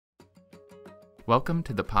Welcome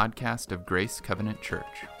to the podcast of Grace Covenant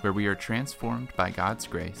Church, where we are transformed by God's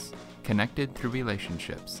grace, connected through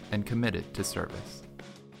relationships, and committed to service.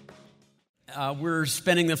 We're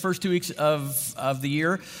spending the first 2 weeks of the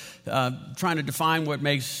year trying to define what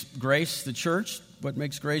makes Grace the church, what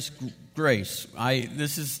makes Grace grace.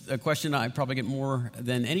 This is a question I probably get more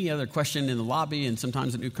than any other question in the lobby and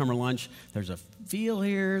sometimes at newcomer lunch. There's a feel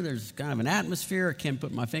here, there's kind of an atmosphere, I can't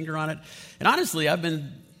put my finger on it. And honestly, I've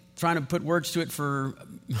been trying to put words to it for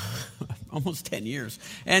almost 10 years.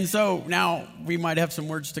 And so now we might have some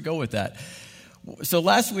words to go with that. So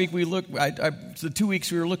last week we looked, the 2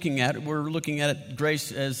 weeks we're looking at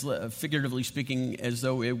Grace as, figuratively speaking, as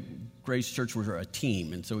though Grace Church were a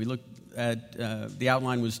team. And so we looked at, the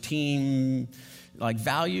outline was team, like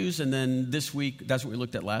values, and then this week, that's what we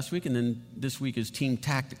looked at last week, and then this week is team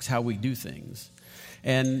tactics, how we do things.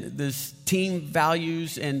 And this team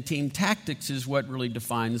values and team tactics is what really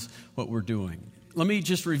defines what we're doing. Let me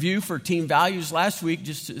just review for team values last week,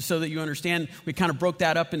 just so that you understand. We kind of broke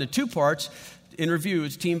that up into two parts. In review,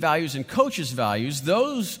 it's team values and coaches' values.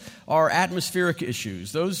 Those are atmospheric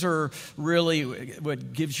issues. Those are really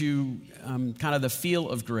what gives you kind of the feel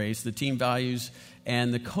of Grace, the team values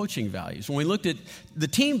and the coaching values. When we looked at the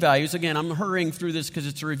team values, again, I'm hurrying through this because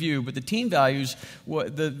it's a review, but the team values,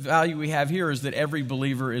 the value we have here is that every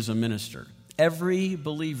believer is a minister. Every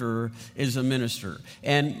believer is a minister.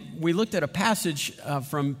 And we looked at a passage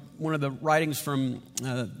from one of the writings from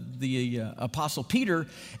the Apostle Peter,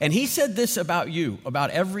 and he said this about you,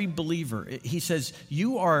 about every believer. He says,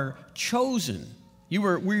 you are chosen. You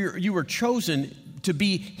were chosen to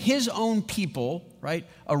be his own people, right?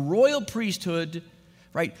 A royal priesthood,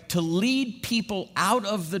 right? To lead people out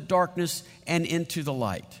of the darkness and into the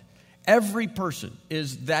light. Every person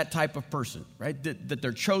is that type of person, right? That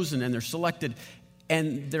they're chosen and they're selected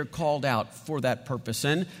and they're called out for that purpose.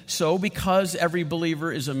 And so because every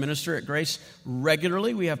believer is a minister at Grace,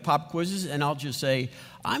 regularly we have pop quizzes, and I'll just say,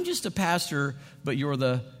 I'm just a pastor, but you're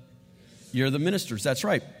the ministers. That's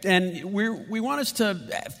right. And we want us to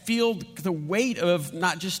feel the weight of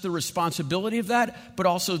not just the responsibility of that, but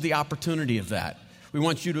also the opportunity of that. We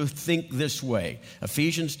want you to think this way.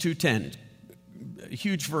 Ephesians 2:10. A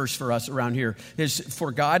huge verse for us around here is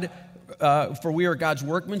for we are God's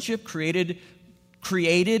workmanship, created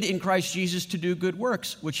in Christ Jesus to do good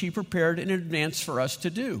works, which he prepared in advance for us to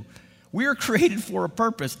do. We are created for a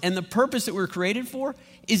purpose, and the purpose that we're created for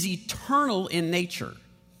is eternal in nature.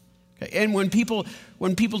 Okay? And when people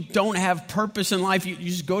don't have purpose in life, you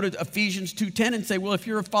just go to Ephesians 2:10 and say, well, if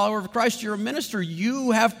you're a follower of Christ, you're a minister,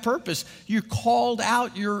 you have purpose. You're called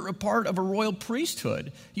out, you're a part of a royal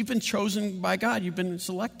priesthood. You've been chosen by God, you've been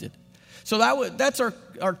selected. So that's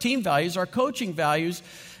our team values. Our coaching values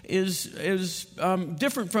is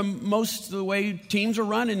different from most of the way teams are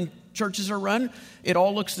run and churches are run. It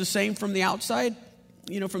all looks the same from the outside,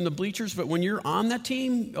 from the bleachers, but when you're on that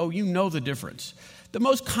team, you know the difference. The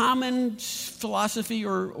most common philosophy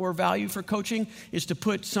or value for coaching is to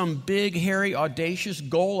put some big, hairy, audacious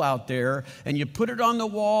goal out there, and you put it on the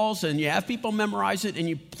walls, and you have people memorize it, and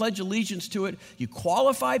you pledge allegiance to it. You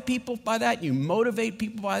qualify people by that, you motivate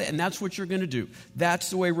people by that, and that's what you're going to do. That's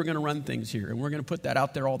the way we're going to run things here, and we're going to put that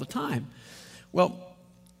out there all the time. Well,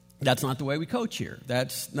 that's not the way we coach here.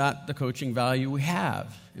 That's not the coaching value we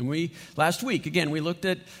have. And last week, again, we looked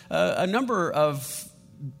at a number of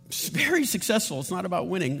very successful, it's not about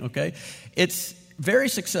winning, okay? It's very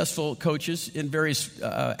successful coaches in various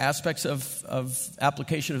aspects of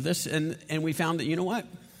application of this, and we found that, you know what?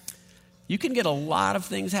 You can get a lot of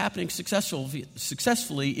things happening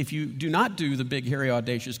successfully if you do not do the big, hairy,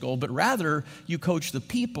 audacious goal, but rather you coach the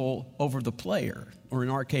people over the player, or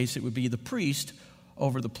in our case, it would be the priest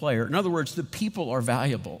over the player. In other words, the people are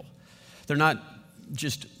valuable. They're not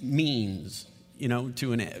just means,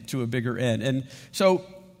 to a bigger end. And so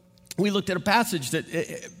we looked at a passage that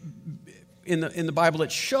in the Bible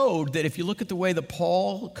that showed that if you look at the way that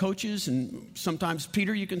Paul coaches, and sometimes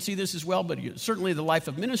Peter, you can see this as well, but certainly the life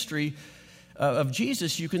of ministry of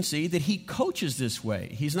Jesus, you can see that he coaches this way.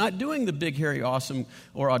 He's not doing the big, hairy, awesome,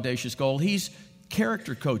 or audacious goal. He's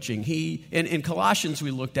character coaching. In Colossians we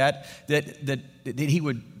looked at that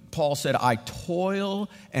Paul said, I toil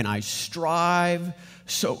and I strive,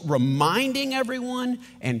 so reminding everyone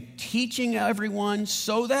and teaching everyone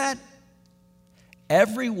so that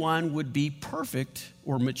everyone would be perfect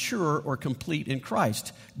or mature or complete in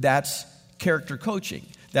Christ. That's character coaching.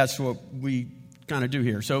 That's what we kind of do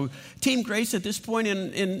here. So Team Grace at this point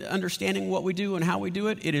in understanding what we do and how we do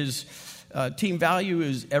it, it is team value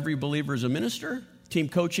is every believer is a minister. Team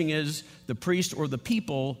coaching is the priest or the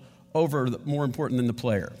people more important than the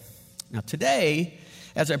player. Now today,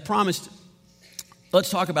 as I promised, let's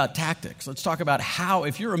talk about tactics. Let's talk about how,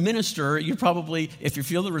 if you're a minister, you probably, if you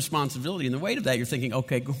feel the responsibility and the weight of that, you're thinking,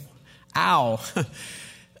 okay, ow.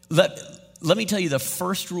 Let me tell you the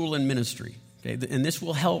first rule in ministry, okay? And this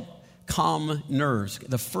will help calm nerves.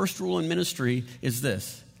 The first rule in ministry is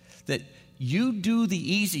this, that you do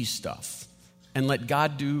the easy stuff and let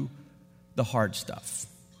God do the hard stuff.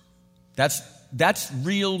 That's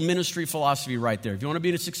real ministry philosophy right there. If you want to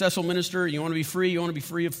be a successful minister, you want to be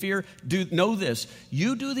free of fear, know this.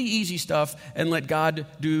 You do the easy stuff and let God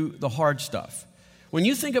do the hard stuff. When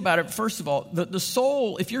you think about it, first of all, the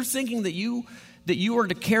soul, if you're thinking that you are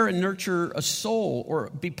to care and nurture a soul or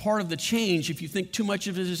be part of the change, if you think too much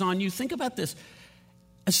of it is on you, think about this.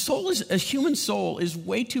 A human soul is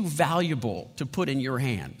way too valuable to put in your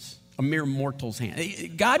hands, a mere mortal's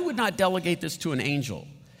hand. God would not delegate this to an angel.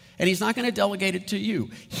 And he's not going to delegate it to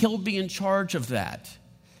you. He'll be in charge of that.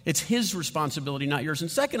 It's his responsibility, not yours.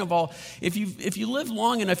 And second of all, if you live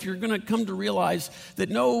long enough, you're going to come to realize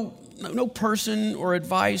that no person or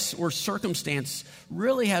advice or circumstance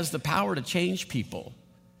really has the power to change people.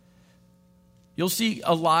 You'll see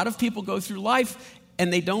a lot of people go through life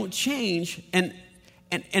and they don't change. And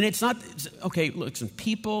it's not, okay, look, some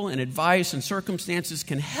people and advice and circumstances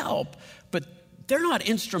can help, but they're not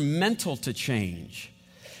instrumental to change.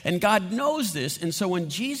 And God knows this, and so when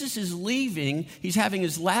Jesus is leaving, he's having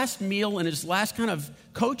his last meal and his last kind of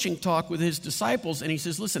coaching talk with his disciples, and he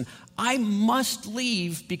says, listen, I must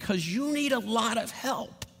leave because you need a lot of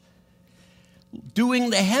help doing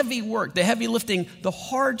the heavy work, the heavy lifting, the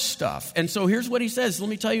hard stuff. And so here's what he says. Let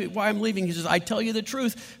me tell you why I'm leaving. He says, I tell you the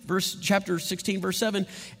truth. Chapter 16, verse 7,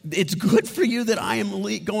 it's good for you that I am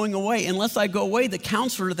going away. Unless I go away, the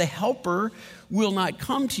counselor, the helper, will not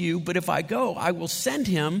come to you. But if I go, I will send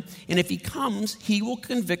him. And if he comes, he will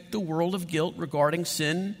convict the world of guilt regarding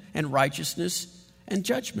sin and righteousness and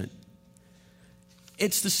judgment.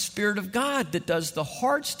 It's the Spirit of God that does the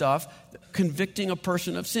hard stuff, convicting a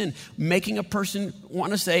person of sin, making a person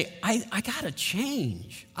want to say, I got to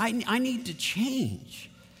change. I need to change.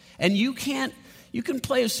 And you can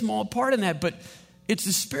play a small part in that, but it's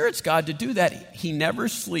the Spirit's God to do that. He never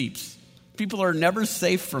sleeps. People are never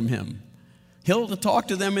safe from him. He'll talk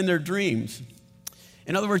to them in their dreams.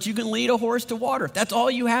 In other words, you can lead a horse to water. That's all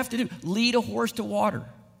you have to do. Lead a horse to water.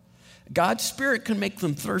 God's Spirit can make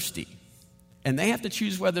them thirsty. And they have to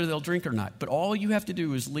choose whether they'll drink or not. But all you have to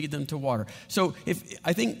do is lead them to water. So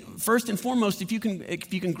I think first and foremost, if you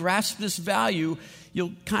can grasp this value,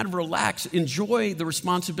 you'll kind of relax, enjoy the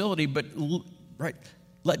responsibility, but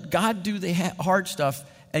let God do the hard stuff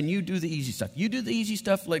and you do the easy stuff. You do the easy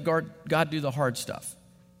stuff, let God do the hard stuff.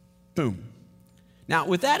 Boom. Now,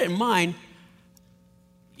 with that in mind,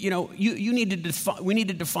 we need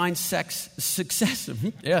to define success.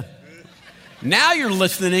 Yeah. Now you're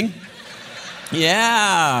listening.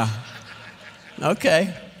 Yeah.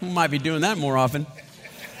 Okay. We might be doing that more often.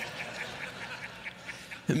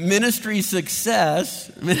 Ministry success.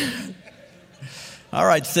 All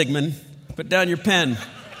right, Sigmund, put down your pen.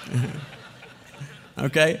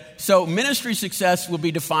 Okay? So ministry success will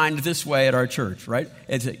be defined this way at our church, right?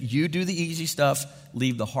 It's that you do the easy stuff,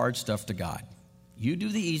 leave the hard stuff to God. You do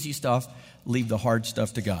the easy stuff, leave the hard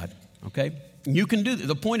stuff to God. Okay? You can do,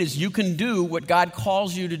 the point is you can do what God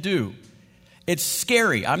calls you to do. It's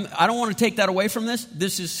scary. I don't want to take that away from this.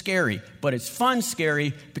 This is scary, but it's fun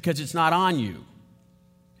scary because it's not on you.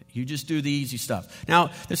 You just do the easy stuff.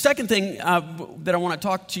 Now, the second thing that I want to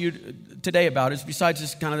talk to you today about is besides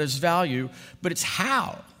this value, but it's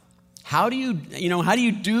how. How do you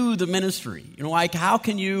do the ministry? How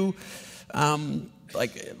can you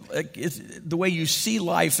it's the way you see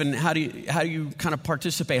life, and how do you kind of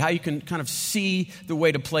participate? How you can kind of see the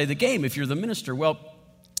way to play the game if you're the minister? Well,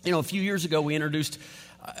 a few years ago we introduced,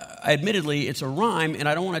 admittedly, it's a rhyme, and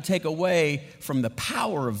I don't want to take away from the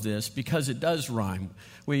power of this because it does rhyme.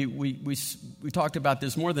 We talked about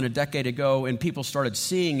this more than a decade ago, and people started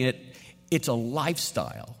seeing it. It's a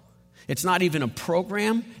lifestyle. It's not even a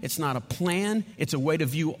program. It's not a plan. It's a way to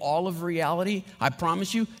view all of reality. I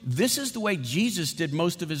promise you, this is the way Jesus did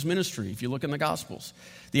most of his ministry, if you look in the Gospels.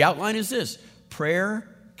 The outline is this: prayer,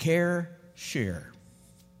 care, share.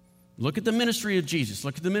 Look at the ministry of Jesus.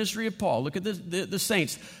 Look at the ministry of Paul. Look at the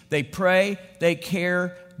saints. They pray, they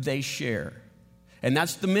care, they share. And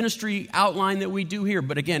that's the ministry outline that we do here.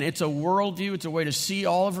 But again, it's a worldview. It's a way to see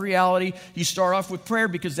all of reality. You start off with prayer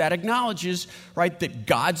because that acknowledges, right, that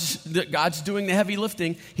God's doing the heavy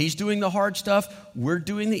lifting. He's doing the hard stuff. We're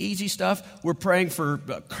doing the easy stuff. We're praying for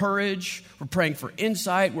courage. We're praying for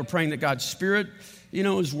insight. We're praying that God's Spirit,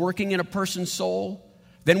 is working in a person's soul.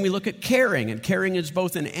 Then we look at caring, and caring is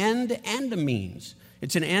both an end and a means.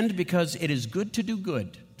 It's an end because it is good to do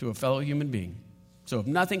good to a fellow human being. So if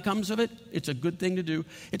nothing comes of it, it's a good thing to do.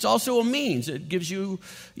 It's also a means. It gives you,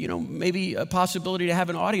 maybe a possibility to have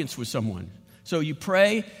an audience with someone. So you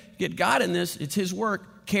pray, get God in this. It's his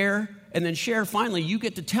work, care, and then share. Finally, you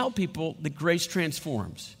get to tell people that grace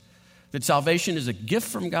transforms, that salvation is a gift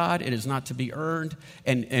from God. It is not to be earned,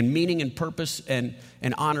 and meaning and purpose and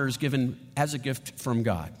honor is given as a gift from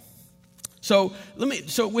God. So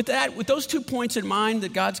with those 2 points in mind,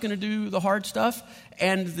 that God's going to do the hard stuff,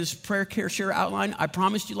 and this prayer, care, share outline, I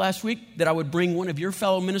promised you last week that I would bring one of your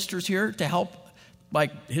fellow ministers here to help.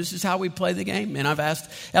 Like, this is how we play the game. And I've asked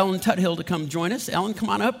Ellen Tuthill to come join us. Ellen, come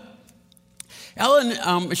on up.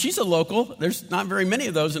 Ellen, she's a local. There's not very many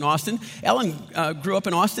of those in Austin. Ellen grew up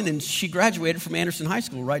in Austin, and she graduated from Anderson High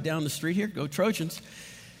School right down the street here. Go Trojans.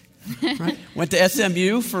 Right? Went to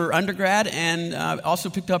SMU for undergrad, and also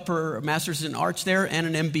picked up her master's in arts there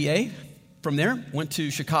and an MBA. From there, went to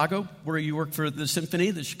Chicago, where you worked for the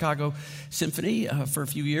Chicago Symphony, for a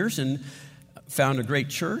few years, and found a great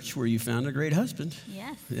church where you found a great husband.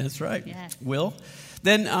 Yes. That's right. Yes. Will.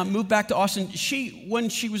 Then moved back to Austin. When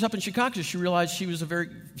she was up in Chicago, she realized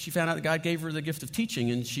she found out that God gave her the gift of teaching,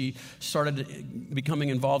 and she started becoming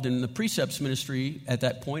involved in the Precepts ministry at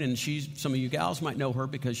that point. And some of you gals might know her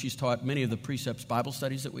because she's taught many of the Precepts Bible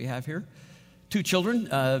studies that we have here. 2 children,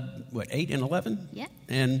 8 and 11? Yeah.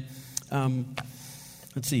 And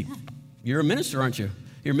let's see, you're a minister, aren't you?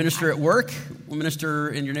 You're a minister at work, a minister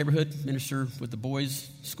in your neighborhood, minister with the boys'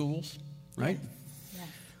 schools, right? Yeah.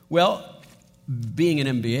 Well, being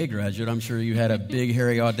an MBA graduate, I'm sure you had a big,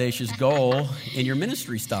 hairy, audacious goal in your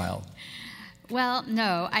ministry style. Well,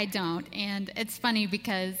 no, I don't. And it's funny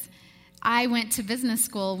because I went to business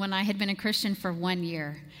school when I had been a Christian for 1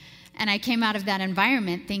 year. And I came out of that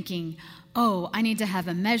environment thinking, I need to have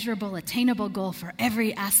a measurable, attainable goal for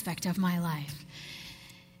every aspect of my life.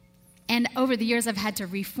 And over the years, I've had to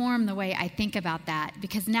reform the way I think about that,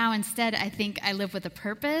 because now instead I think I live with a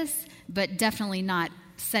purpose, but definitely not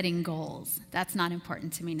setting goals. That's not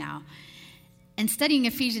important to me now. And studying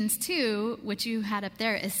Ephesians 2, which you had up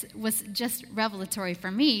there, was just revelatory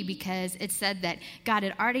for me, because it said that God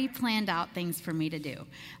had already planned out things for me to do.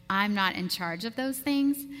 I'm not in charge of those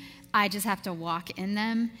things. I just have to walk in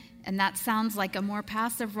them. And that sounds like a more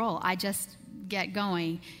passive role. I just get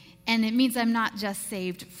going. And it means I'm not just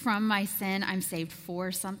saved from my sin, I'm saved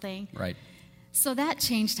for something. Right. So that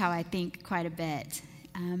changed how I think quite a bit.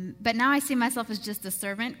 But now I see myself as just a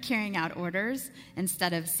servant carrying out orders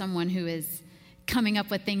instead of someone who is coming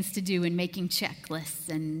up with things to do and making checklists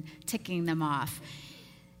and ticking them off.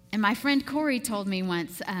 And my friend Corey told me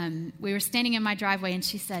once, we were standing in my driveway, and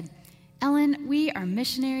she said, "Ellen, we are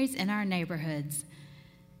missionaries in our neighborhoods."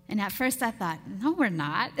 And at first I thought, no, we're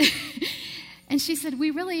not. And she said,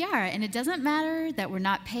 we really are. And it doesn't matter that we're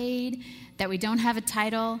not paid, that we don't have a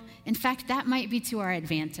title. In fact, that might be to our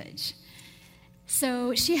advantage.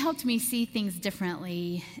 So she helped me see things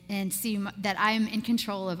differently and see that I'm in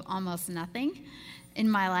control of almost nothing in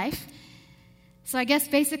my life. So I guess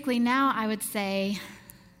basically now I would say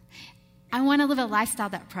I want to live a lifestyle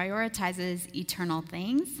that prioritizes eternal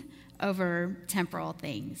things over temporal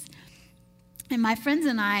things. And my friends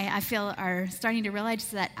and I feel, are starting to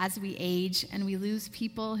realize that as we age and we lose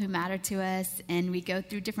people who matter to us and we go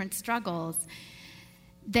through different struggles,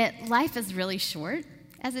 that life is really short,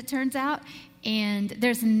 as it turns out, and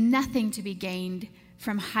there's nothing to be gained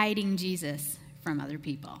from hiding Jesus from other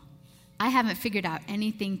people. I haven't figured out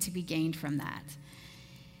anything to be gained from that.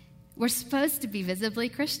 We're supposed to be visibly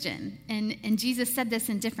Christian, and Jesus said this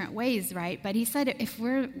in different ways, right? But he said if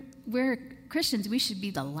we're Christians, we should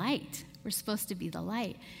be the light. We're supposed to be the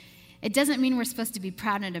light. It doesn't mean we're supposed to be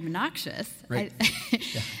proud and obnoxious, right.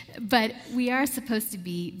 Yeah. But we are supposed to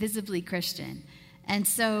be visibly Christian. And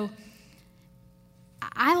so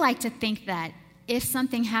I like to think that if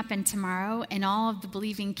something happened tomorrow and all of the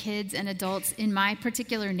believing kids and adults in my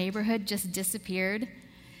particular neighborhood just disappeared,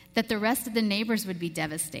 that the rest of the neighbors would be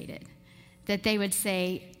devastated. That they would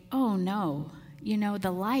say, oh no,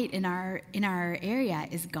 the light in our area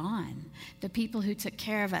is gone. The people who took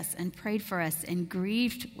care of us and prayed for us and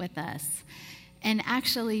grieved with us and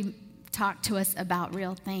actually talked to us about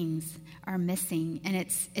real things are missing, and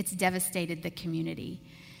it's devastated the community.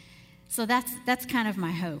 So that's kind of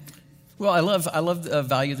my hope. Well, I love the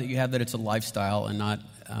value that you have, that it's a lifestyle and not,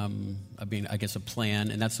 I guess, a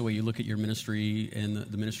plan. And that's the way you look at your ministry and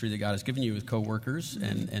the ministry that God has given you with coworkers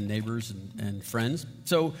and neighbors and friends.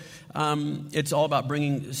 So it's all about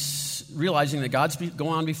realizing that God's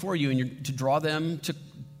going on before you, and to draw them to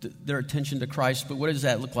their attention to Christ. But what does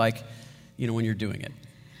that look like, when you're doing it?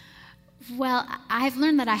 Well, I've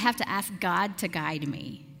learned that I have to ask God to guide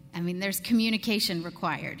me. I mean, there's communication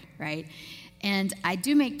required, right? And I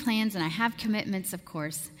do make plans and I have commitments, of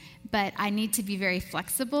course, but I need to be very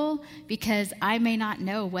flexible because I may not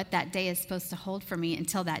know what that day is supposed to hold for me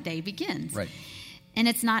until that day begins. Right. And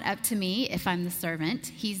it's not up to me if I'm the servant.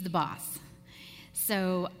 He's the boss.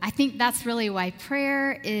 So I think that's really why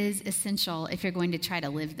prayer is essential if you're going to try to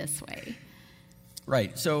live this way.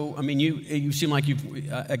 Right. So, I mean, you seem like you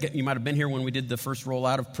might have been here when we did the first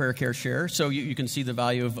rollout of Prayer Care Share. So you can see the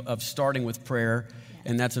value of starting with prayer,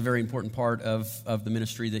 and that's a very important part of the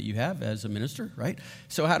ministry that you have as a minister, right?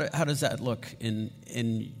 So how does that look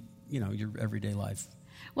in your everyday life?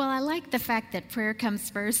 Well, I like the fact that prayer comes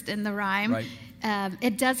first in the rhyme. Right.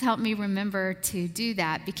 It does help me remember to do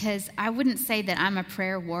that because I wouldn't say that I'm a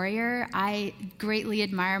prayer warrior. I greatly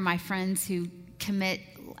admire my friends who commit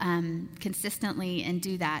consistently and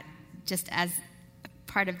do that just as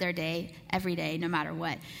part of their day, every day, no matter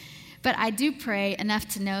what. But I do pray enough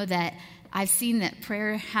to know that I've seen that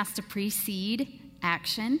prayer has to precede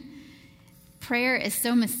action. Prayer is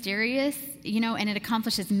so mysterious, and it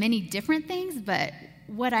accomplishes many different things, but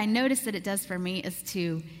what I notice that it does for me is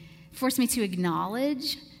to force me to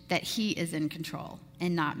acknowledge that He is in control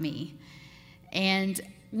and not me. And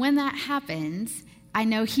when that happens, I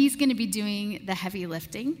know He's going to be doing the heavy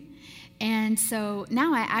lifting. And so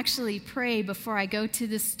now I actually pray before I go to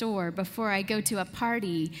the store, before I go to a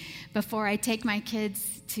party, before I take my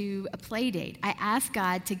kids to a play date. I ask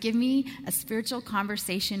God to give me a spiritual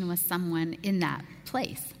conversation with someone in that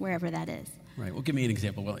place, wherever that is. Right. Well, give me an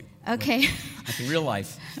example, Willie. Okay. Like in real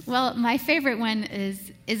life. Well, my favorite one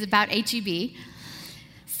is about H-E-B.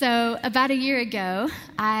 So about a year ago,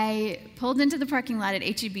 I pulled into the parking lot at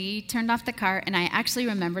H-E-B, turned off the car, and I actually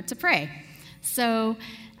remembered to pray. So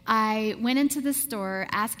I went into the store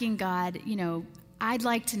asking God, I'd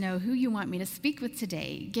like to know who you want me to speak with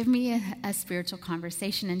today. Give me a spiritual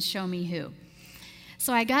conversation and show me who.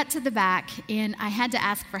 So I got to the back, and I had to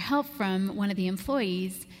ask for help from one of the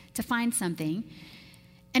employees to find something.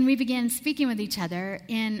 And we began speaking with each other,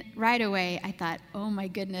 and right away I thought, oh my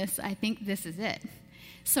goodness, I think this is it.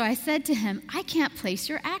 So I said to him, I can't place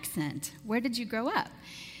your accent. Where did you grow up?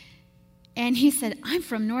 And he said, I'm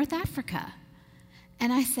from North Africa.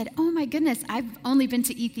 And I said, oh my goodness, I've only been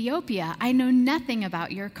to Ethiopia. I know nothing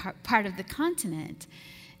about your part of the continent.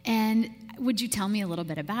 And would you tell me a little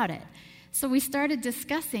bit about it? So we started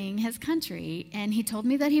discussing his country, and he told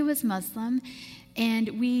me that he was Muslim.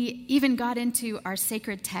 And we even got into our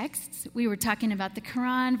sacred texts. We were talking about the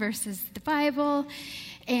Quran versus the Bible.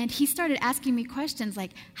 And he started asking me questions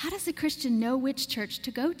like, how does a Christian know which church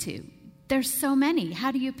to go to? There's so many.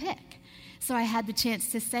 How do you pick? So I had the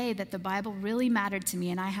chance to say that the Bible really mattered to me,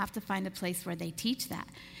 and I have to find a place where they teach that.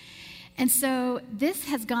 And so this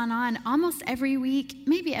has gone on almost every week,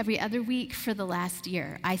 maybe every other week for the last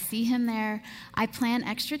year. I see him there. I plan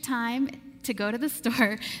extra time to go to the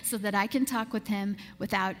store so that I can talk with him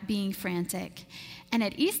without being frantic. And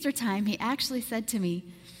at Easter time, he actually said to me,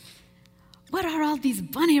 what are all these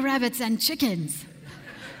bunny rabbits and chickens?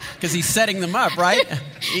 Because he's setting them up, right?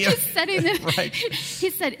 He's setting them. Right. He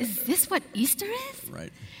said, is this what Easter is?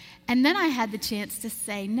 Right. And then I had the chance to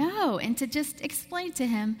say no and to just explain to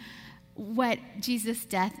him what Jesus'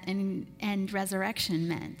 death and resurrection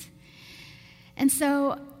meant. And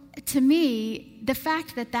so, to me, the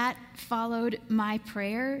fact that followed my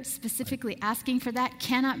prayer, specifically asking for that,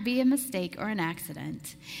 cannot be a mistake or an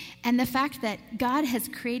accident. And the fact that God has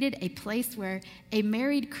created a place where a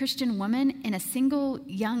married Christian woman and a single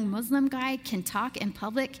young Muslim guy can talk in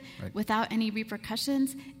public without any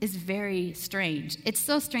repercussions is very strange. It's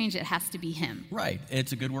so strange it has to be him. Right.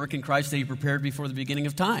 It's a good work in Christ that He prepared before the beginning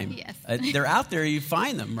of time. Yes. They're out there. You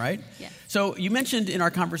find them, right? Yes. So you mentioned in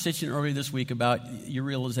our conversation earlier this week about your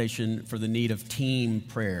realization for the need of team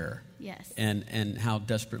prayer. Yes. And how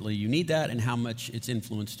desperately you need that and how much it's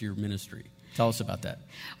influenced your ministry. Tell us about that.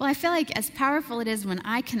 Well, I feel like as powerful it is when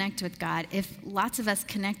I connect with God, if lots of us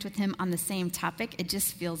connect with Him on the same topic, it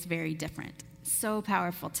just feels very different. So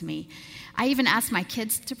powerful to me. I even ask my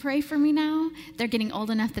kids to pray for me now. They're getting old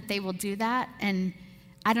enough that they will do that, and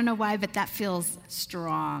I don't know why, but that feels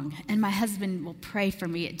strong. And my husband will pray for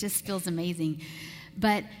me. It just feels amazing.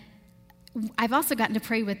 But I've also gotten to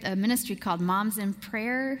pray with a ministry called Moms in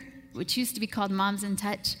Prayer, which used to be called Moms in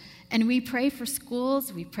Touch. And we pray for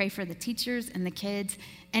schools, we pray for the teachers and the kids,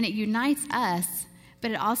 and it unites us,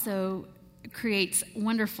 but it also creates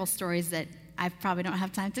wonderful stories that I probably don't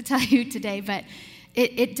have time to tell you today, but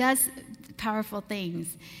it does powerful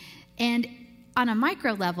things. And on a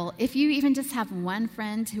micro level, if you even just have one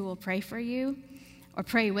friend who will pray for you or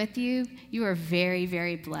pray with you, you are very,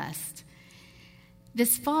 very blessed.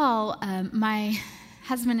 This fall, my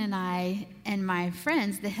husband and I and my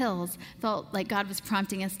friends, the Hills, felt like God was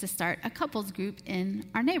prompting us to start a couples group in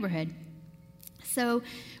our neighborhood. So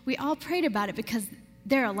we all prayed about it because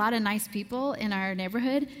there are a lot of nice people in our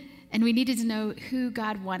neighborhood, and we needed to know who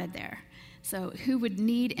God wanted there. So who would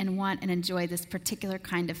need and want and enjoy this particular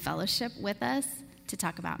kind of fellowship with us to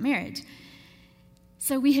talk about marriage.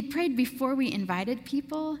 So we had prayed before we invited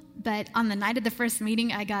people, but on the night of the first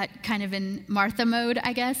meeting, I got kind of in Martha mode,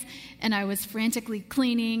 I guess, and I was frantically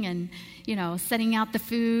cleaning and, setting out the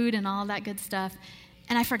food and all that good stuff,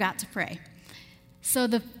 and I forgot to pray. So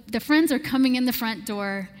the friends are coming in the front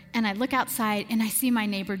door, and I look outside, and I see my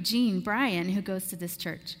neighbor, Jean Bryan, who goes to this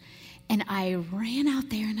church. And I ran out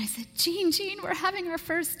there, and I said, Jean, we're having our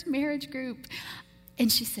first marriage group.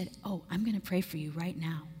 And she said, oh, I'm going to pray for you right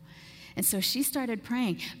now. And so she started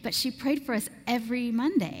praying, but she prayed for us every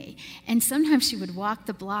Monday. And sometimes she would walk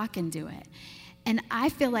the block and do it. And I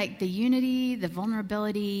feel like the unity, the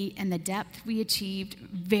vulnerability, and the depth we achieved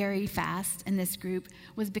very fast in this group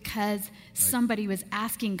was because somebody was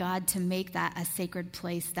asking God to make that a sacred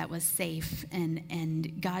place that was safe,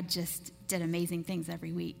 and God just did amazing things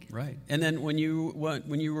every week. Right. And then when you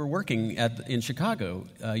were working in Chicago,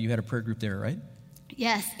 you had a prayer group there, right?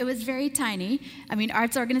 Yes, it was very tiny. I mean,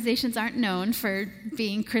 arts organizations aren't known for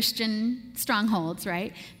being Christian strongholds,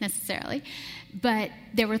 right, necessarily. But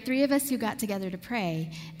there were 3 of us who got together to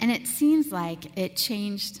pray, and it seems like it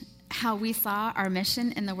changed how we saw our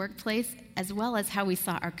mission in the workplace as well as how we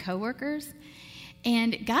saw our coworkers.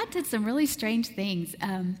 And God did some really strange things.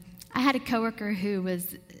 I had a coworker who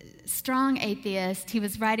was a strong atheist. He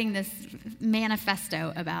was writing this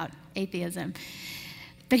manifesto about atheism.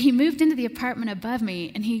 But he moved into the apartment above me,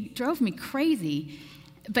 and he drove me crazy.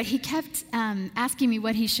 But he kept asking me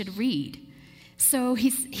what he should read. So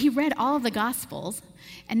he read all of the Gospels,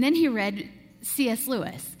 and then he read C.S.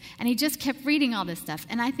 Lewis. And he just kept reading all this stuff.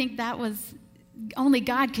 And I think that was, only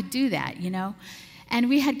God could do that, And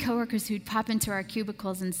we had coworkers who'd pop into our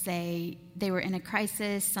cubicles and say they were in a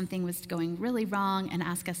crisis, something was going really wrong, and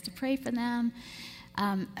ask us to pray for them.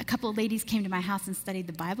 A couple of ladies came to my house and studied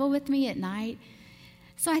the Bible with me at night.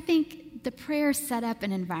 So I think the prayer set up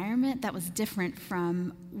an environment that was different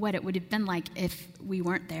from what it would have been like if we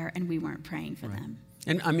weren't there and we weren't praying for them.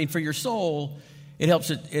 And I mean, for your soul, it helps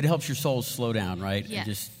your soul slow down, right? Yes. And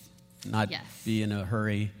just not be in a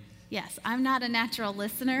hurry. Yes, I'm not a natural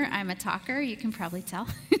listener. I'm a talker. You can probably tell.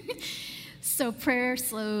 So prayer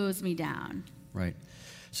slows me down. Right.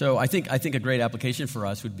 So I think a great application for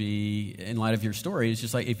us would be, in light of your story, is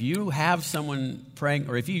just like if you have someone praying,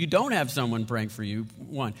 or if you don't have someone praying for you,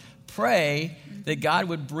 pray that God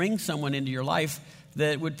would bring someone into your life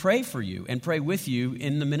that would pray for you and pray with you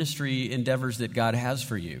in the ministry endeavors that God has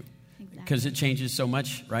for you. Because it changes so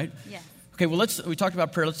much, right? Yeah. Okay, well, we talked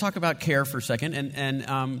about prayer. Let's talk about care for a second.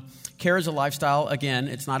 And care is a lifestyle. Again,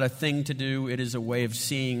 it's not a thing to do. It is a way of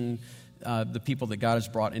seeing the people that God has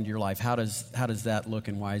brought into your life. How does that look,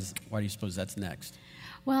 and why do you suppose that's next?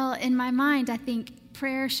 Well, in my mind, I think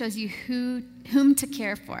prayer shows you whom to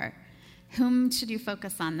care for, whom should you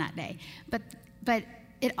focus on that day. But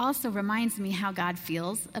it also reminds me how God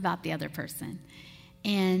feels about the other person.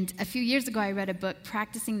 And a few years ago, I read a book,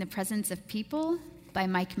 Practicing the Presence of People, by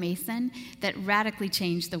Mike Mason, that radically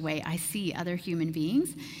changed the way I see other human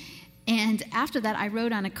beings. And after that, I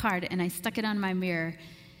wrote on a card, and I stuck it on my mirror,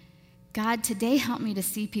 God, today help me to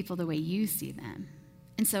see people the way you see them.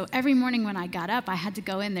 And so every morning when I got up, I had to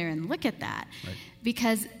go in there and look at that. Right.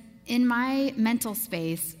 Because in my mental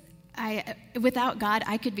space, without God,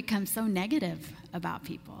 I could become so negative about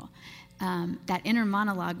people. That inner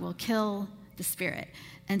monologue will kill the spirit.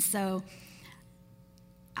 And so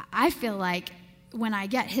I feel like when I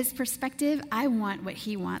get his perspective, I want what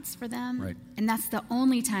he wants for them. Right. And that's the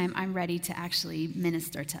only time I'm ready to actually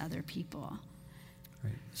minister to other people.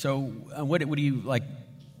 Right. So what do you, like,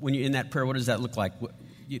 when you're in that prayer, what does that look like?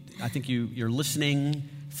 I think you're listening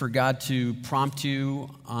for God to prompt you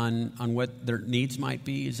on what their needs might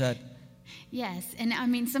be. Is that? Yes. And I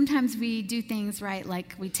mean, sometimes we do things right,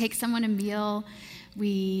 like we take someone a meal,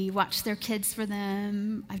 we watch their kids for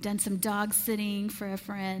them. I've done some dog sitting for a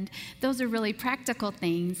friend. Those are really practical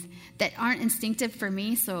things that aren't instinctive for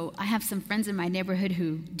me. So I have some friends in my neighborhood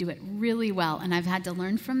who do it really well, and I've had to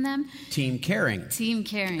learn from them. Team caring.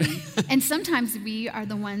 And sometimes we are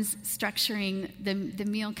the ones structuring the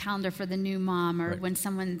meal calendar for the new mom, or when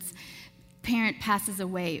someone's parent passes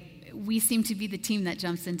away. We seem to be the team that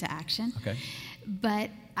jumps into action. Okay.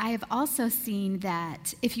 But I have also seen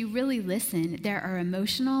that if you really listen, there are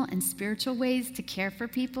emotional and spiritual ways to care for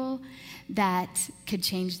people that could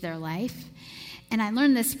change their life. And I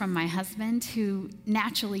learned this from my husband, who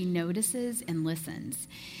naturally notices and listens.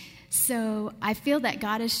 So I feel that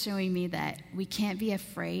God is showing me that we can't be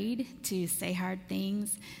afraid to say hard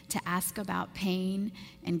things, to ask about pain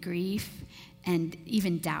and grief and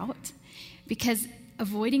even doubt, because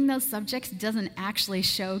avoiding those subjects doesn't actually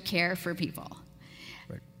show care for people.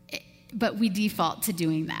 Right. But we default to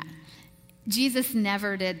doing that. Jesus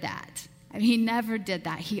never did that. I mean, he never did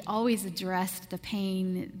that. He always addressed the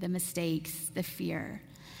pain, the mistakes, the fear.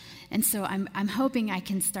 And so I'm hoping I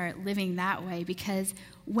can start living that way, because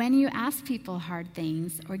when you ask people hard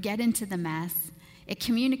things or get into the mess, it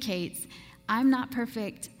communicates, I'm not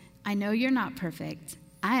perfect. I know you're not perfect.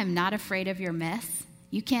 I am not afraid of your mess.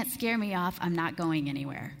 You can't scare me off. I'm not going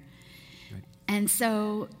anywhere. Right. And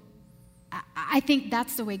so I think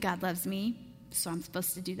that's the way God loves me, so I'm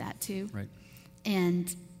supposed to do that too. Right.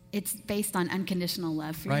 And it's based on unconditional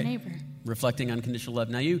love for your neighbor. Reflecting unconditional love.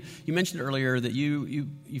 Now, you mentioned earlier that you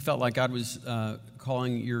felt like God was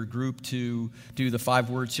calling your group to do the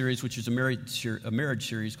 5-word series, which is a marriage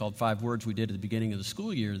series called 5 Words we did at the beginning of the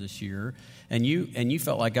school year this year. And you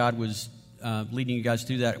felt like God was leading you guys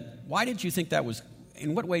through that. Why did you think that was?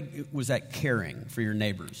 In what way was that caring for your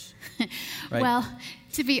neighbors? Right? Well,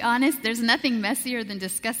 to be honest, there's nothing messier than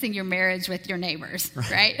discussing your marriage with your neighbors,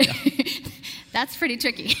 right? Yeah. That's pretty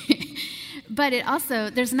tricky. But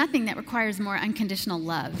there's nothing that requires more unconditional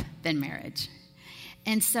love than marriage.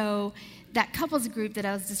 And so that couples group that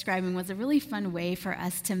I was describing was a really fun way for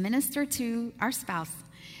us to minister to our spouse,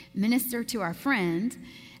 minister to our friend,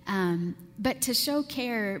 but to show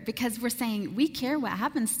care, because we're saying we care what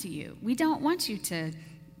happens to you. We don't want you to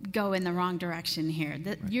go in the wrong direction here.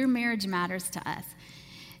 Your marriage matters to us.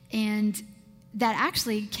 And that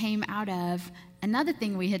actually came out of another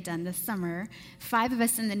thing we had done this summer. 5 of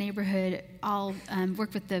us in the neighborhood all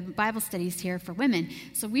worked with the Bible studies here for women.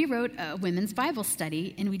 So we wrote a women's Bible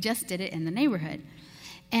study, and we just did it in the neighborhood.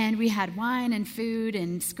 And we had wine and food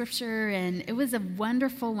and scripture, and it was a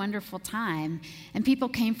wonderful, wonderful time. And people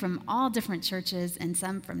came from all different churches and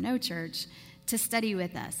some from no church to study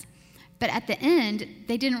with us. But at the end,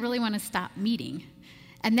 they didn't really want to stop meeting.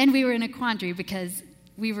 And then we were in a quandary, because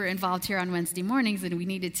we were involved here on Wednesday mornings, and we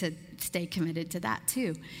needed to stay committed to that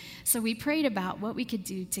too. So we prayed about what we could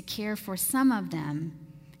do to care for some of them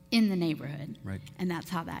in the neighborhood. Right. And that's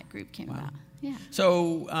how that group came about. Yeah.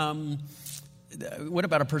 So what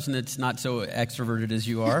about a person that's not so extroverted as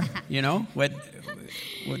you are? What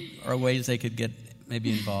are ways they could get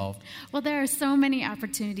maybe involved? Well, there are so many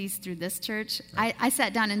opportunities through this church. Right. I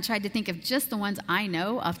sat down and tried to think of just the ones I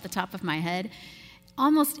know off the top of my head.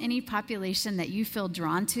 Almost any population that you feel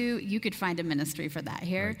drawn to, you could find a ministry for that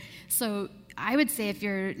here. Right. So I would say if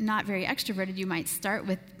you're not very extroverted, you might start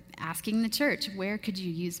with asking the church, where could you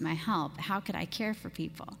use my help? How could I care for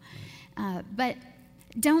people? Right. But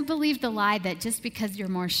don't believe the lie that just because you're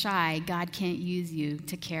more shy, God can't use you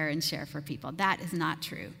to care and share for people. That is not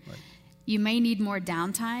true. Right. You may need more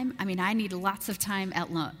downtime. I mean, I need lots of time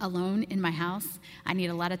alone in my house. I need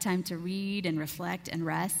a lot of time to read and reflect and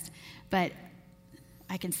rest. But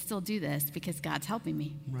I can still do this because God's helping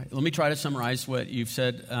me. Right. Let me try to summarize what you've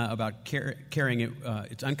said about caring.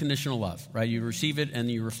 It's unconditional love, right? You receive it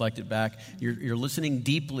and you reflect it back. You're listening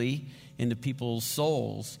deeply into people's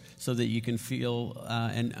souls so that you can feel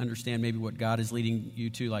and understand maybe what God is leading you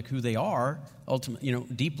to, like who they are, ultimately,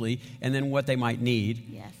 deeply, and then what they might need.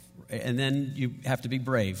 Yes. And then you have to be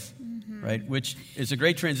brave, right? Which is a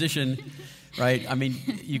great transition, right? I mean,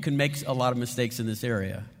 you can make a lot of mistakes in this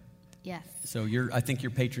area. Yes. So I think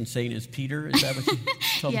your patron saint is Peter. Is that what you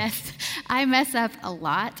told me? Yes. I mess up a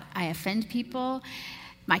lot. I offend people.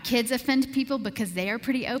 My kids offend people because they are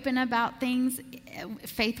pretty open about things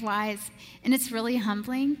faith-wise, and it's really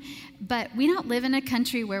humbling. But we don't live in a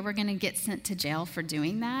country where we're going to get sent to jail for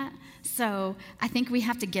doing that. So I think we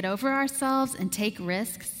have to get over ourselves and take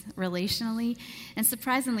risks relationally. And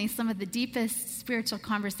surprisingly, some of the deepest spiritual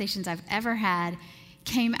conversations I've ever had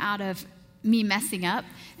came out of me messing up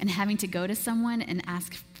and having to go to someone and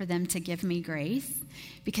ask for them to give me grace,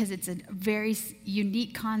 because it's a very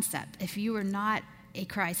unique concept. If you are not a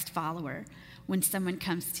Christ follower, when someone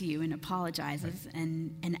comes to you and apologizes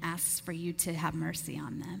and asks for you to have mercy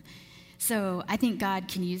on them. So I think God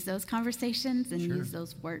can use those conversations and use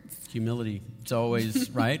those words. Humility. It's always,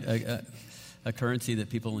 right, a currency that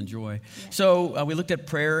people enjoy. Yeah. So we looked at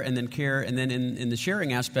prayer and then care, and then in the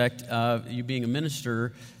sharing aspect, you being a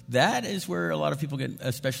minister, that is where a lot of people get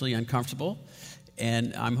especially uncomfortable.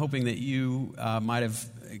 And I'm hoping that you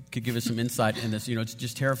could give us some insight in this. It's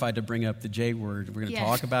just terrified to bring up the J word. We're going to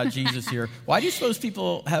talk about Jesus here. Why do you suppose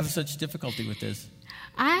people have such difficulty with this?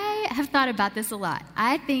 I have thought about this a lot.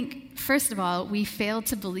 I think, first of all, we fail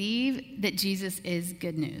to believe that Jesus is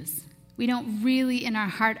good news. We don't really, in our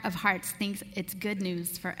heart of hearts, think it's good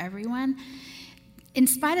news for everyone. In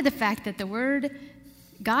spite of the fact that the word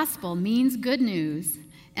gospel means good news,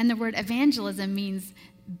 and the word evangelism means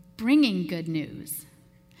bringing good news.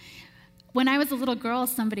 When I was a little girl,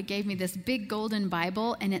 somebody gave me this big golden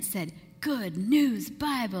Bible, and it said, Good News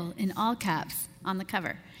Bible, in all caps on the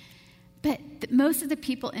cover. But most of the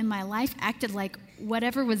people in my life acted like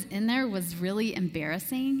whatever was in there was really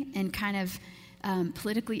embarrassing and kind of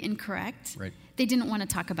politically incorrect. Right. They didn't want to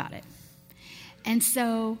talk about it. And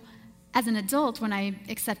so as an adult, when I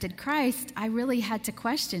accepted Christ, I really had to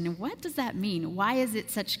question, what does that mean? Why is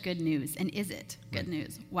it such good news? And is it good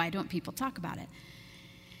news? Why don't people talk about it?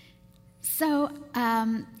 So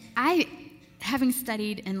having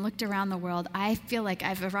studied and looked around the world, I feel like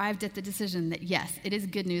I've arrived at the decision that, yes, it is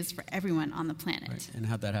good news for everyone on the planet. Right. And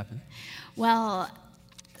how'd that happen? Well,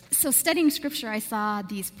 so studying Scripture, I saw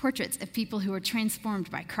these portraits of people who were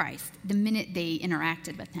transformed by Christ the minute they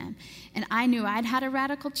interacted with him. And I knew I'd had a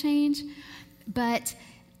radical change, but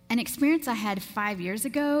an experience I had 5 years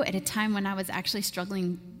ago at a time when I was actually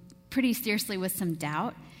struggling pretty seriously with some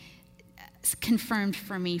doubt confirmed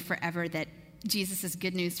for me forever that Jesus is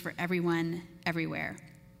good news for everyone, everywhere.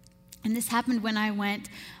 And this happened when I went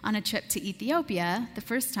on a trip to Ethiopia the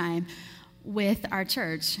first time with our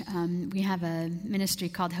church. We have a ministry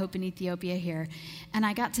called Hope in Ethiopia here. And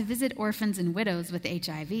I got to visit orphans and widows with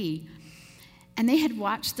HIV. And they had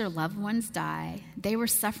watched their loved ones die. They were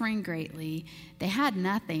suffering greatly. They had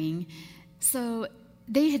nothing. So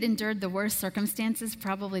they had endured the worst circumstances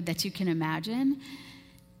probably that you can imagine.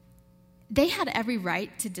 They had every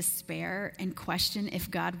right to despair and question if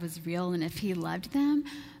God was real and if he loved them.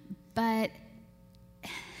 But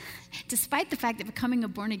despite the fact that becoming a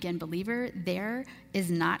born-again believer there is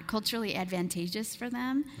not culturally advantageous for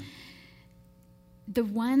them, the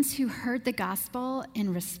ones who heard the gospel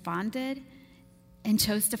and responded and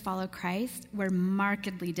chose to follow Christ were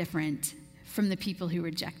markedly different from the people who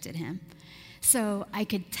rejected him. So I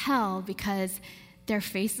could tell because their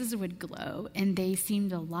faces would glow, and they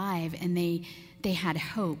seemed alive, and they had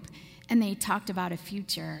hope, and they talked about a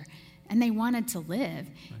future, and they wanted to live.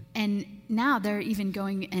 Right. And now they're even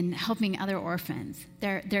going and helping other orphans.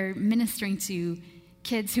 They're ministering to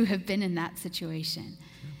kids who have been in that situation.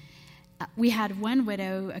 Yeah. We had one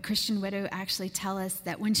widow, a Christian widow, actually tell us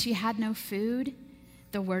that when she had no food,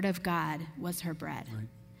 the word of God was her bread. Right.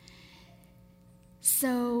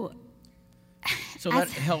 So that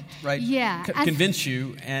helped, right? Yeah. Convince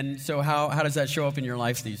you. And so how does that show up in your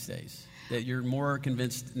life these days? That you're more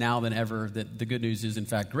convinced now than ever that the good news is, in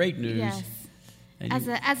fact, great news. Yes.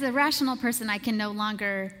 As a rational person, I can no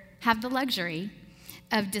longer have the luxury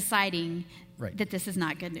of deciding that this is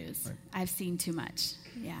not good news. Right. I've seen too much.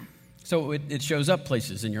 Yeah. So it shows up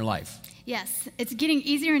places in your life. Yes. It's getting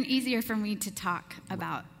easier and easier for me to talk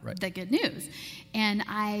about the good news. And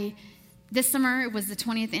this summer was the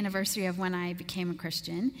 20th anniversary of when I became a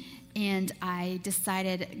Christian, and I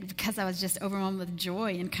decided, because I was just overwhelmed with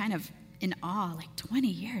joy and kind of in awe, like 20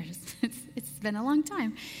 years, it's been a long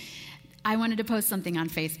time, I wanted to post something on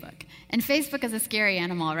Facebook. And Facebook is a scary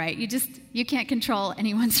animal, right? You can't control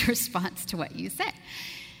anyone's response to what you say.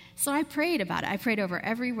 So I prayed about it. I prayed over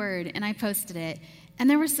every word, and I posted it. And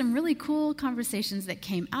there were some really cool conversations that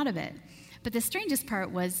came out of it. But the strangest part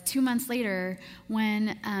was 2 months later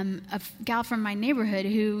when a gal from my neighborhood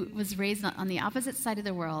who was raised on the opposite side of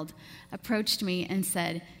the world approached me and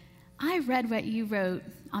said, I read what you wrote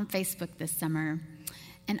on Facebook this summer,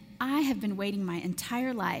 and I have been waiting my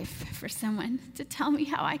entire life for someone to tell me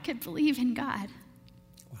how I could believe in God.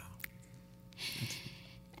 Wow.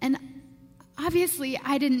 And obviously,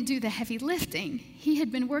 I didn't do the heavy lifting. He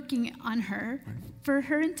had been working on her for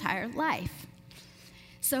her entire life.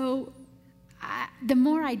 So the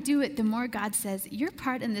more I do it, the more God says, your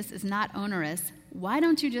part in this is not onerous. Why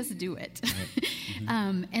don't you just do it? Right.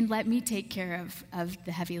 Mm-hmm. And let me take care of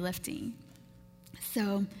the heavy lifting.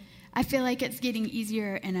 So I feel like it's getting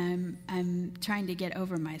easier, and I'm trying to get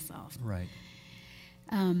over myself. Right.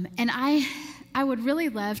 And I would really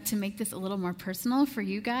love to make this a little more personal for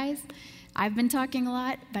you guys. I've been talking a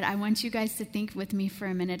lot, but I want you guys to think with me for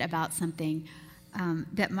a minute about something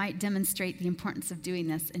that might demonstrate the importance of doing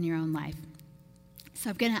this in your own life. So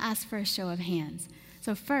I'm going to ask for a show of hands.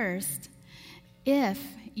 So first, if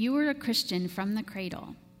you were a Christian from the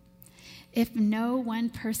cradle, if no one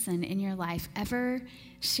person in your life ever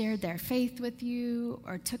shared their faith with you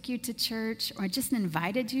or took you to church or just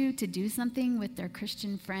invited you to do something with their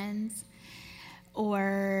Christian friends,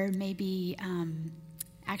 or maybe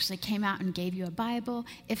actually came out and gave you a Bible,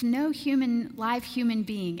 if no live human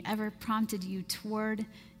being ever prompted you toward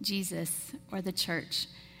Jesus or the church,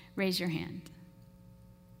 raise your hand.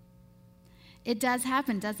 It does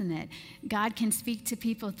happen, doesn't it? God can speak to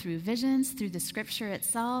people through visions, through the scripture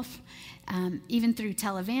itself, even through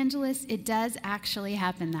televangelists. It does actually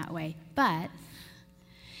happen that way. But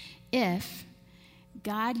if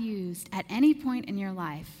God used at any point in your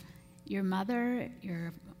life, your mother,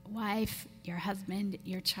 your wife, your husband,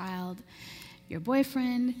 your child, your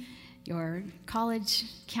boyfriend, your college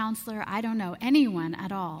counselor, I don't know, anyone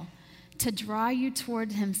at all, to draw you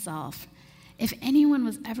toward himself, if anyone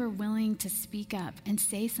was ever willing to speak up and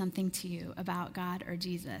say something to you about God or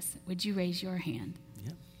Jesus, would you raise your hand?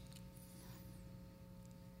 Yep.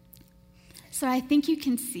 So I think you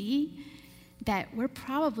can see that we're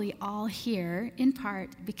probably all here in part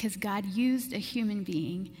because God used a human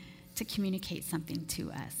being to communicate something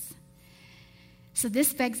to us. So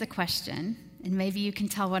this begs a question, and maybe you can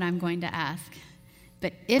tell what I'm going to ask.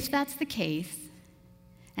 But if that's the case,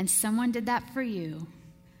 and someone did that for you,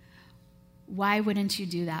 why wouldn't you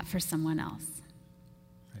do that for someone else?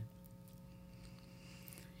 Right.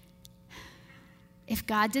 If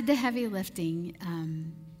God did the heavy lifting,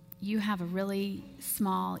 you have a really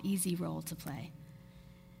small, easy role to play.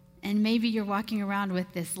 And maybe you're walking around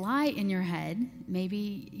with this lie in your head.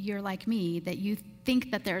 Maybe you're like me, that you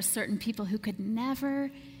think that there are certain people who could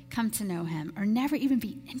never come to know him or never even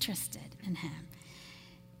be interested in him.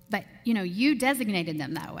 But, you designated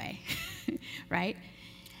them that way, right?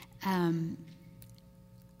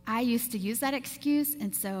 I used to use that excuse,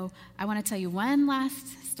 and so I want to tell you one last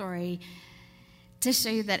story to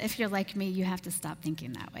show you that if you're like me, you have to stop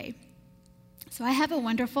thinking that way. So I have a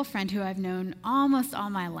wonderful friend who I've known almost all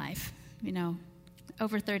my life,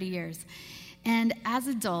 over 30 years. And as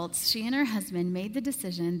adults, she and her husband made the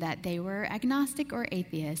decision that they were agnostic or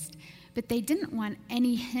atheist, but they didn't want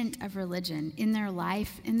any hint of religion in their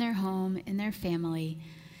life, in their home, in their family.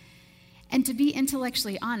 And to be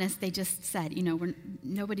intellectually honest, they just said,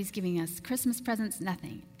 nobody's giving us Christmas presents,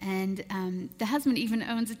 nothing. And the husband even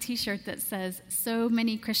owns a T-shirt that says, "So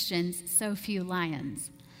many Christians, so few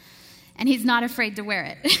lions." And he's not afraid to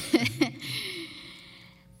wear it.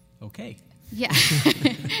 Okay. Yeah.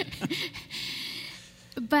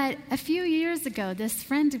 But a few years ago, this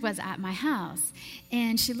friend was at my house,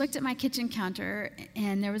 and she looked at my kitchen counter,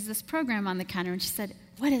 and there was this program on the counter, and she said,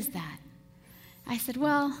 "What is that?" I said,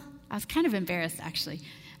 well, I was kind of embarrassed, actually.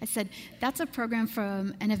 I said, "That's a program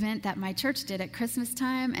from an event that my church did at Christmas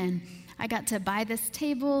time, and I got to buy this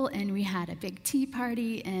table, and we had a big tea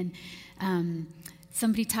party, and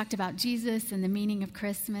somebody talked about Jesus and the meaning of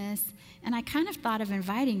Christmas, and I kind of thought of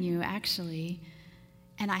inviting you, actually,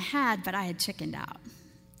 and but I had chickened out."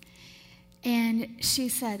 And she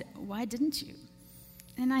said, "Why didn't you?"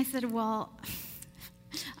 And I said, "Well,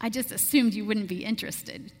 I just assumed you wouldn't be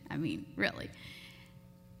interested. I mean, really."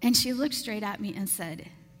 And she looked straight at me and said,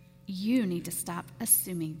 "You need to stop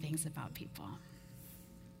assuming things about people."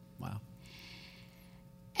 Wow.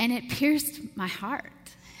 And it pierced my heart.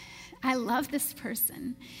 I love this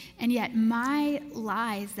person, and yet my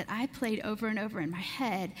lies that I played over and over in my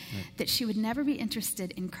head, that she would never be interested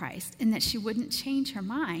in Christ and that she wouldn't change her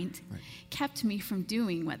mind, kept me from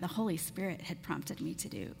doing what the Holy Spirit had prompted me to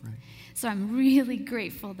do. Right. So I'm really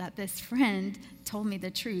grateful that this friend told me the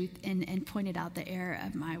truth and pointed out the error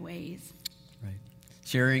of my ways. Right.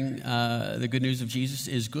 Sharing the good news of Jesus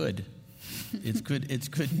is good. It's good. It's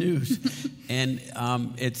good news, and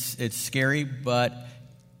it's scary, but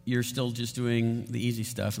you're still just doing the easy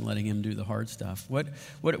stuff and letting him do the hard stuff. What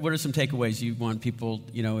are some takeaways you want people,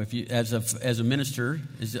 if you as a minister,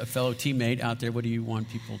 as a fellow teammate out there, what do you want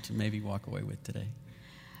people to maybe walk away with today?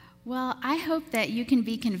 Well, I hope that you can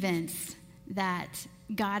be convinced that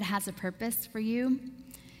God has a purpose for you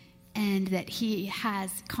and that he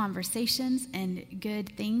has conversations and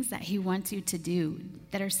good things that he wants you to do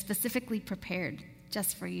that are specifically prepared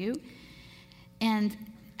just for you. And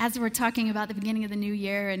as we're talking about the beginning of the new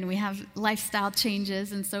year and we have lifestyle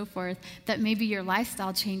changes and so forth, that maybe your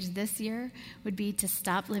lifestyle change this year would be to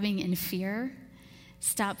stop living in fear,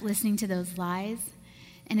 stop listening to those lies,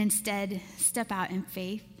 and instead step out in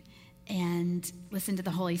faith and listen to the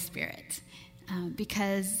Holy Spirit.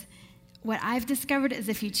 Because what I've discovered is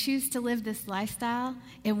if you choose to live this lifestyle,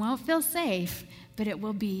 it won't feel safe, but it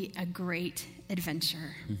will be a great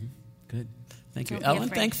adventure. Mm-hmm. Good. Thank you. Don't be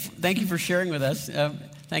Ellen, afraid. thank you for sharing with us.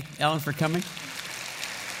 Thank Ellen for coming.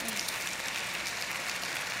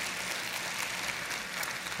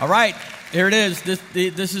 All right, here it is.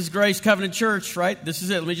 This is Grace Covenant Church, right? This is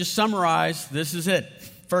it. Let me just summarize. This is it.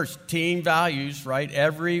 First, team values, right?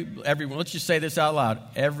 Everyone. Let's just say this out loud.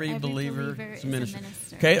 Every believer is a minister.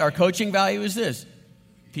 Okay, our coaching value is this.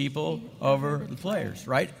 People over the players,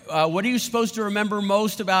 right? What are you supposed to remember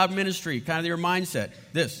most about ministry? Kind of your mindset.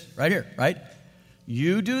 This, right here, right?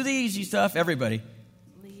 You do the easy stuff, everybody.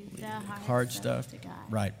 Leave the Hard stuff. to God.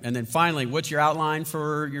 Right. And then finally, what's your outline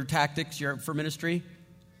for your tactics for ministry?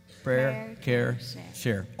 Prayer, care,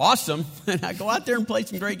 share. Awesome. Now go out there and play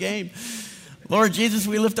some great game. Lord Jesus,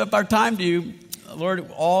 we lift up our time to you. Lord,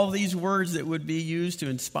 all these words that would be used to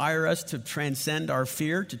inspire us to transcend our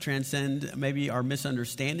fear, to transcend maybe our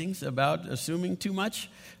misunderstandings about assuming too much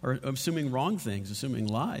or assuming wrong things, assuming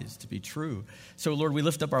lies to be true. So, Lord, we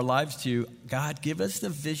lift up our lives to you. God, give us the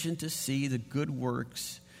vision to see the good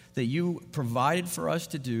works that you provided for us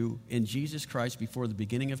to do in Jesus Christ before the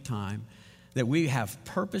beginning of time, that we have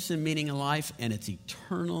purpose and meaning in life, and it's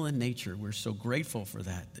eternal in nature. We're so grateful for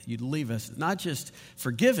that you'd leave us not just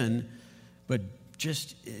forgiven, but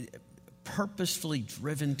just purposefully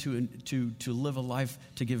driven to live a life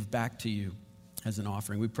to give back to you as an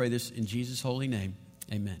offering. We pray this in Jesus' holy name.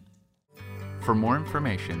 Amen. For more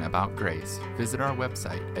information about Grace, visit our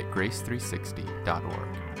website at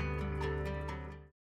grace360.org.